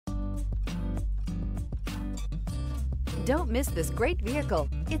Don't miss this great vehicle.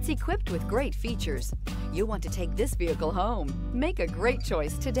 It's equipped with great features. You'll want to take this vehicle home. Make a great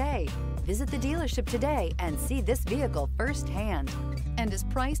choice today. Visit the dealership today and see this vehicle firsthand, and is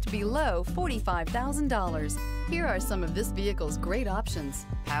priced below $45,000. Here are some of this vehicle's great options: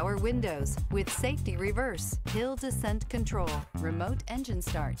 power windows with safety reverse, hill descent control, remote engine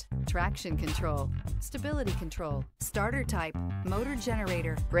start, traction control, stability control, starter type, motor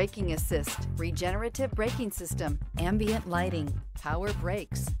generator, braking assist, regenerative braking system, ambient lighting, power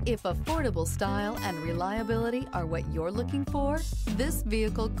brakes. If affordable style and reliability are what you're looking for, this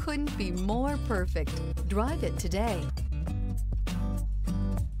vehicle couldn't be more perfect. Drive it today.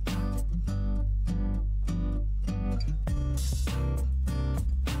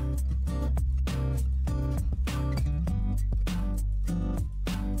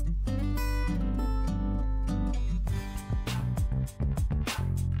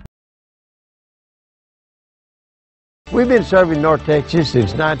 We've been serving North Texas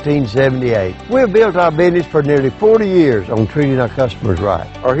since 1978. We've built our business for nearly 40 years on treating our customers right.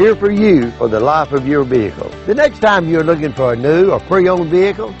 Are here for you for the life of your vehicle. The next time you're looking for a new or pre-owned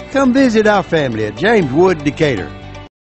vehicle, come visit our family at James Wood, Decatur.